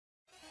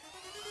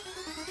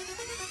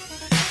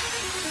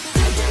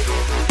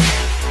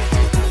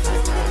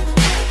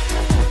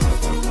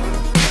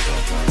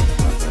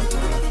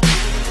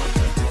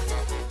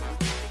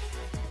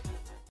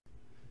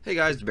Hey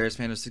guys, the Bears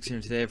Fan 06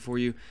 here. Today for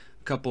you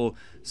a couple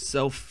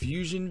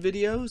self-fusion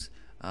videos.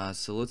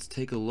 So let's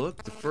take a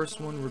look. The first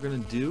one we're gonna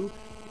do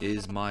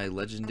is my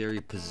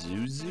legendary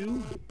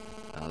Pazazu.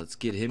 Let's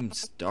get him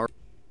started.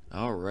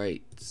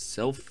 Alright,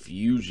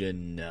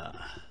 self-fusion.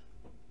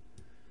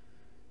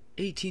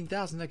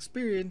 18,000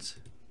 experience.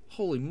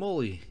 Holy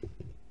moly.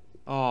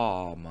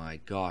 Oh my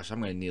gosh, I'm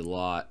gonna need a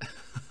lot.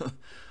 A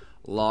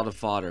lot of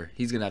fodder.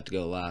 He's gonna have to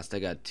go last. I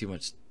got too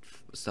much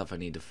stuff I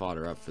need to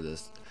fodder up for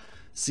this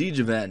siege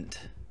event.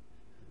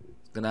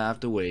 It's gonna have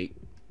to wait.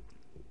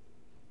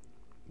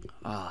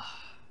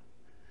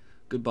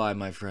 Goodbye,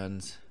 my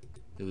friends.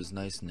 It was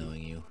nice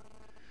knowing you.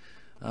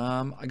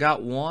 I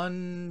got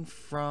one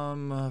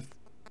from a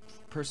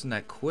person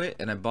that quit,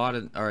 and I bought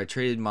it, or I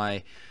traded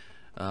my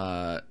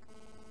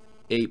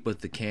ape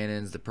with the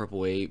cannons, the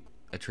purple ape.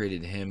 I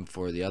traded him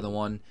for the other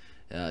one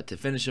to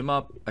finish him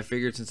up. I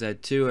figured since I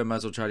had two, I might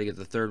as well try to get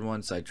the third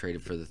one, so I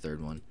traded for the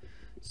third one.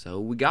 So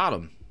we got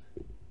him.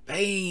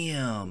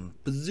 Bam!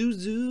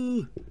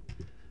 Pazazu!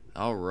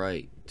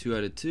 Alright, 2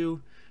 out of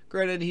 2.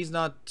 Granted, he's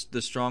not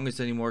the strongest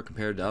anymore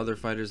compared to other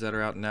fighters that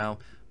are out now,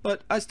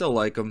 but I still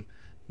like him.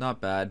 Not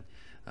bad.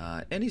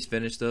 And he's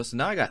finished though, so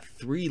now I got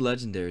 3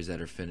 legendaries that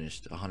are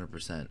finished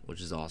 100%,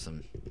 which is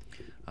awesome.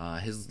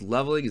 His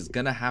leveling is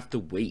gonna have to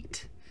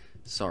wait.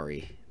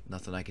 Sorry,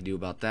 nothing I can do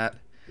about that.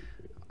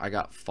 I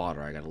got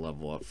fodder I gotta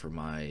level up for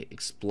my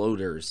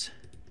exploders.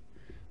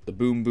 The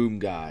boom boom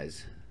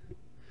guys.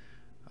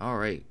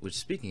 Alright, which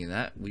speaking of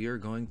that, we are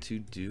going to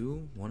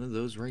do one of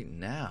those right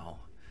now.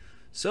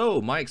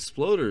 So, my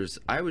exploders,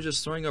 I was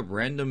just throwing up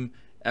random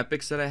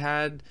epics that I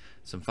had,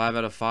 some 5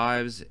 out of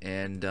 5s,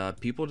 and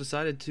people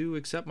decided to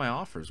accept my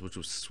offers, which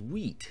was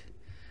sweet.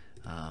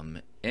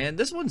 And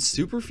this one's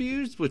super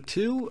fused with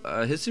 2.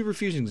 His super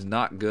fusion is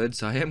not good,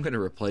 so I am going to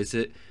replace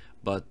it,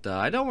 but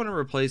I don't want to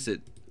replace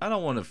it. I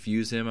don't want to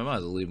fuse him. I might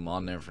as well leave him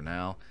on there for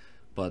now,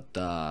 but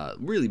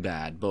really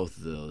bad, both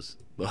of those.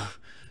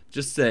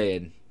 Just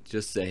saying.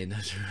 Just saying,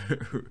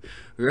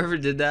 whoever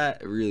did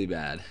that, really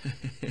bad.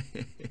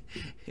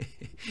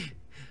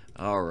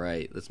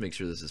 Alright, let's make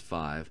sure this is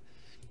 5.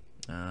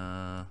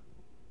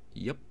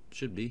 Yep,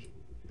 should be.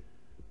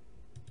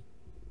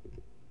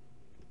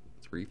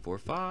 3, 4,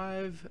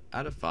 5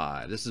 out of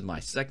 5. This is my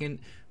second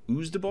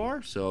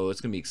Uzdabar, so it's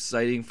going to be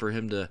exciting for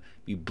him to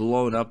be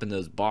blown up in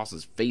those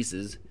bosses'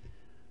 faces.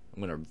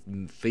 I'm going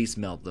to face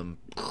melt them.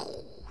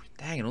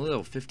 Dang, I'm only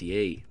level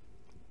 58.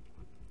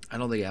 I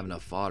don't think I have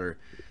enough fodder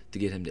to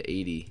get him to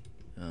 80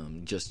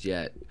 just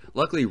yet.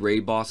 Luckily,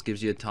 raid boss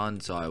gives you a ton,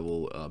 so I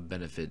will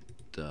benefit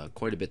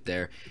quite a bit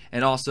there.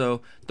 And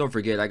also, don't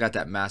forget, I got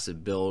that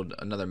massive build,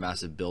 another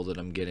massive build that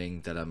I'm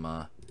getting that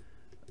I'm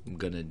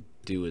gonna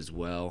do as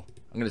well.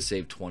 I'm gonna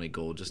save 20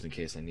 gold just in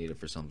case I need it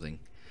for something.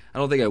 I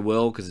don't think I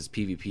will because it's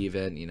PvP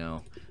event, you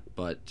know,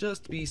 but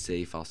just to be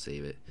safe, I'll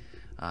save it.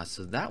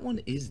 So that one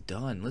is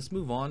done. Let's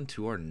move on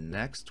to our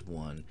next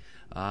one.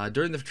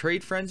 During the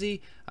trade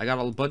frenzy, I got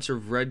a bunch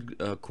of red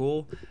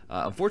coal.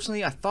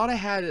 Unfortunately, I thought I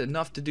had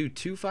enough to do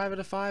 2 5 out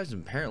of 5s,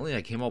 and apparently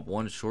I came up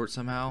 1 short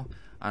somehow.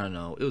 I don't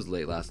know. It was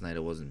late last night. I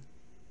wasn't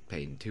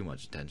paying too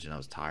much attention. I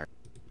was tired.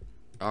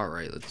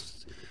 Alright,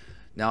 let's...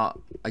 Now,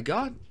 I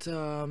got...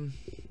 man,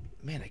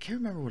 I can't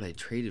remember what I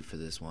traded for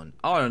this one.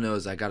 All I know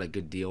is I got a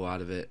good deal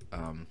out of it.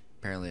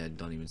 Apparently, I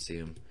don't even see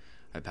him.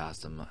 I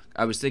passed them.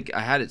 I was thinking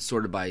I had it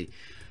sorted by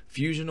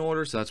fusion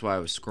order, so that's why I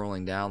was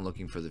scrolling down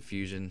looking for the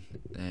fusion,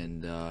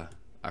 and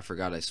I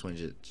forgot I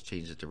changed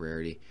it to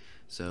rarity.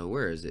 So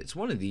where is it? It's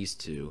one of these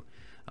two.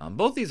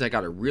 Both these I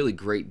got a really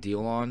great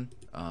deal on,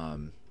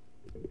 and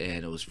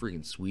it was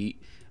freaking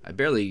sweet. I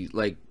barely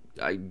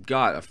I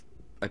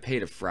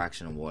paid a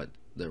fraction of what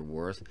they're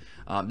worth.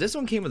 This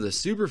one came with a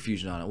super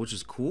fusion on it, which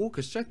is cool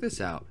because check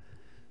this out.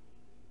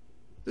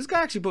 This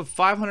guy actually put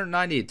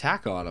 590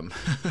 attack on him,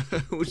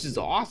 which is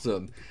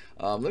awesome.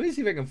 Let me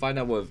see if I can find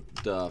out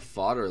what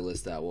fodder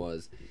list that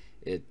was.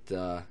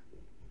 Let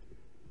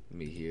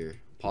me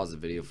here. Pause the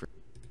video for.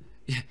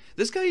 Yeah,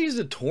 this guy used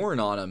a torrent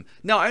on him.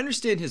 Now I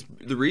understand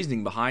the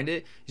reasoning behind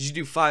it. Is you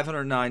do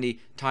 590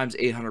 times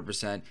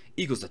 800%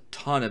 equals a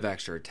ton of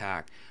extra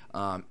attack.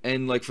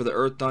 And like for the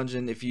Earth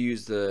Dungeon, if you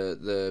use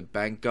the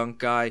Bank Gunk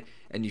guy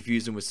and you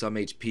fuse him with some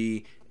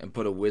HP and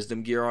put a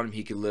Wisdom gear on him,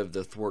 he could live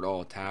to thwart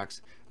all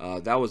attacks.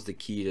 That was the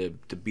key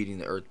to beating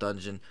the Earth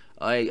Dungeon.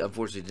 I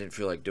unfortunately didn't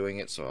feel like doing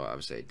it, so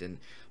obviously I didn't.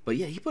 But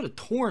yeah, he put a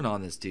torrent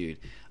on this dude.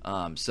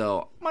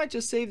 So I might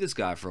just save this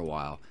guy for a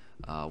while,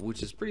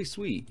 which is pretty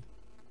sweet.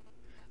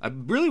 I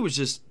really was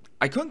just...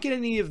 I couldn't get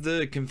any of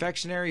the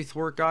confectionery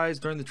thwart guys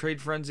during the trade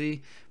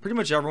frenzy. Pretty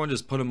much everyone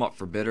just put them up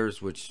for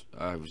bidders, which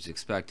I was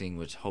expecting,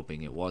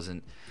 hoping it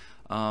wasn't.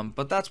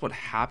 But that's what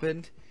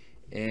happened,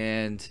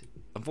 and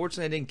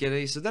unfortunately I didn't get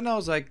any. So then I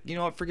was like, you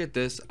know what, forget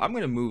this. I'm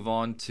going to move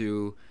on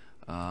to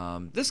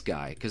this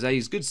guy, because I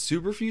use good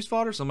super fuse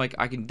fodder, so I'm like,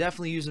 I can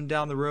definitely use him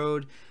down the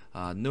road.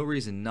 No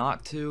reason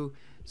not to.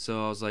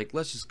 So I was like,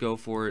 let's just go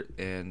for it,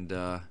 and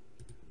I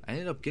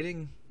ended up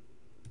getting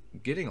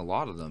a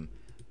lot of them.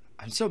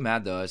 I'm so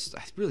mad though. I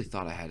really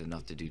thought I had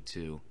enough to do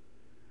 2.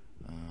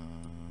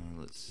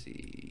 Let's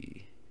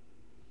see.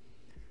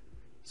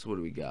 So what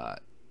do we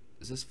got?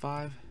 Is this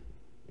 5?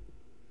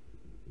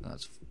 No,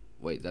 that's,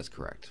 wait, that's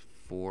correct.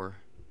 4.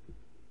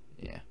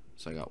 Yeah.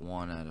 So I got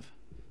 1 out of,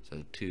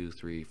 so 2,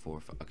 3, 4,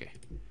 5. Okay.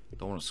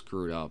 Don't want to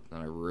screw it up, then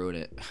I ruin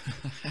it.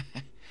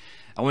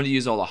 I wanted to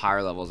use all the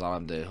higher levels on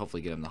him to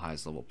hopefully get him the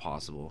highest level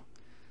possible.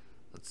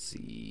 Let's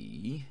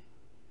see.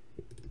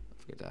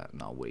 Forget that.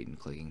 Not waiting,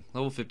 clicking.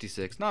 Level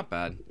 56, not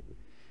bad.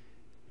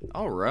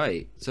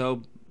 Alright,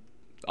 so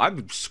I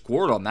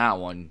scored on that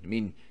one. I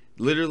mean,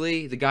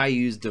 literally, the guy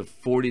used a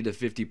 40 to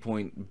 50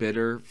 point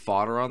bitter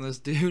fodder on this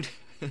dude.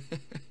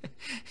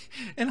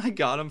 And I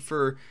got him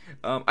for,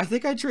 I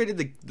think I traded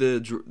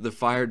the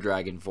fire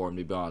dragon for him,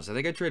 to be honest. I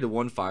think I traded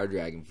 1 fire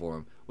dragon for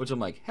him, which I'm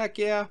like, heck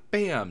yeah,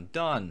 bam,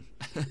 done.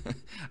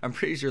 I'm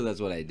pretty sure that's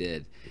what I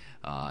did.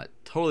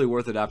 Totally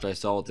worth it after I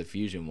saw what the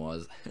fusion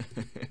was.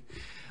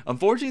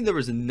 Unfortunately, there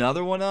was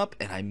another one up,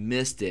 and I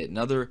missed it.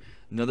 Another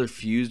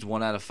fused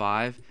 1 out of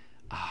 5.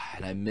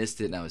 And I missed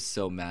it, and I was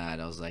so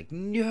mad. I was like,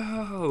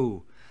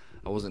 no!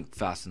 I wasn't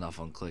fast enough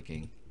on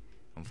clicking,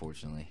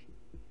 unfortunately.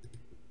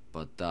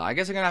 But I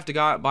guess I'm going to have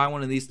to buy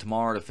one of these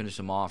tomorrow to finish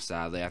them off,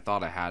 sadly. I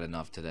thought I had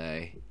enough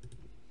today.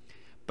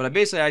 But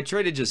I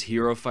traded just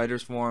hero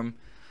fighters for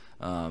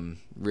him.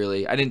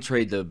 Really, I didn't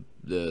trade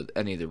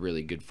any of the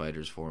really good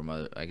fighters for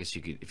him. I guess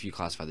you could, if you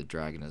classify the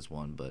dragon as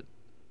one, but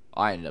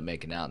I ended up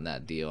making out in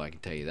that deal, I can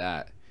tell you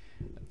that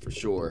for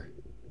sure.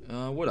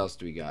 What else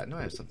do we got? No,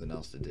 I have something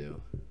else to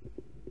do.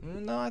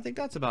 No, I think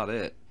that's about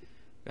it.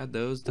 Got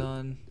those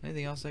done.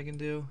 Anything else I can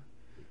do?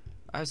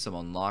 I have some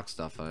unlocked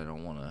stuff that I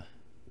don't want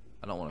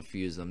to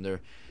fuse them.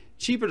 They're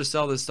cheaper to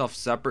sell this stuff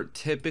separate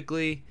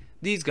typically.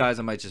 These guys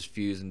I might just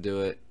fuse and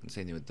do it.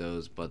 Same thing with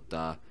those, but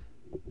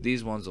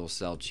these ones will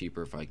sell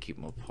cheaper if I keep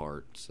them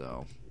apart.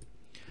 So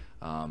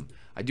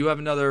I do have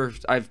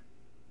I have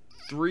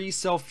 3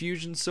 self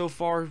fusions so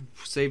far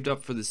saved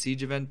up for the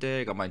siege event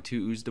day. I got my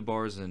 2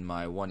 Uzdabars and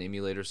my 1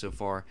 emulator so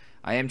far.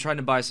 I am trying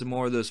to buy some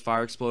more of those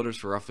fire exploders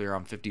for roughly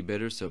around 50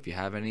 bidders, so if you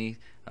have any,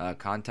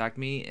 contact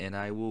me and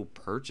I will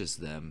purchase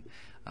them.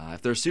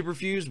 If they're super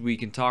fused, we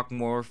can talk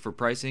more for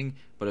pricing,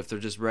 but if they're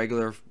just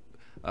regular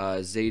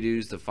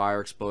Zadus, the fire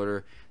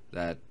exploder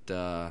that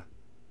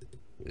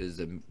is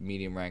a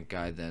medium rank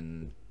guy,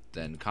 then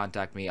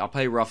contact me. I'll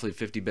pay roughly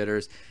 50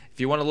 bidders. If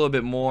you want a little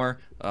bit more,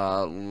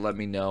 let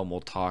me know and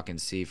we'll talk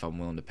and see if I'm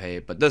willing to pay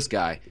it. But this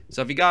guy,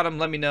 so if you got him,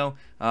 let me know.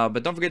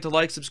 But don't forget to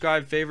like,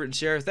 subscribe, favorite, and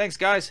share. Thanks,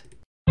 guys.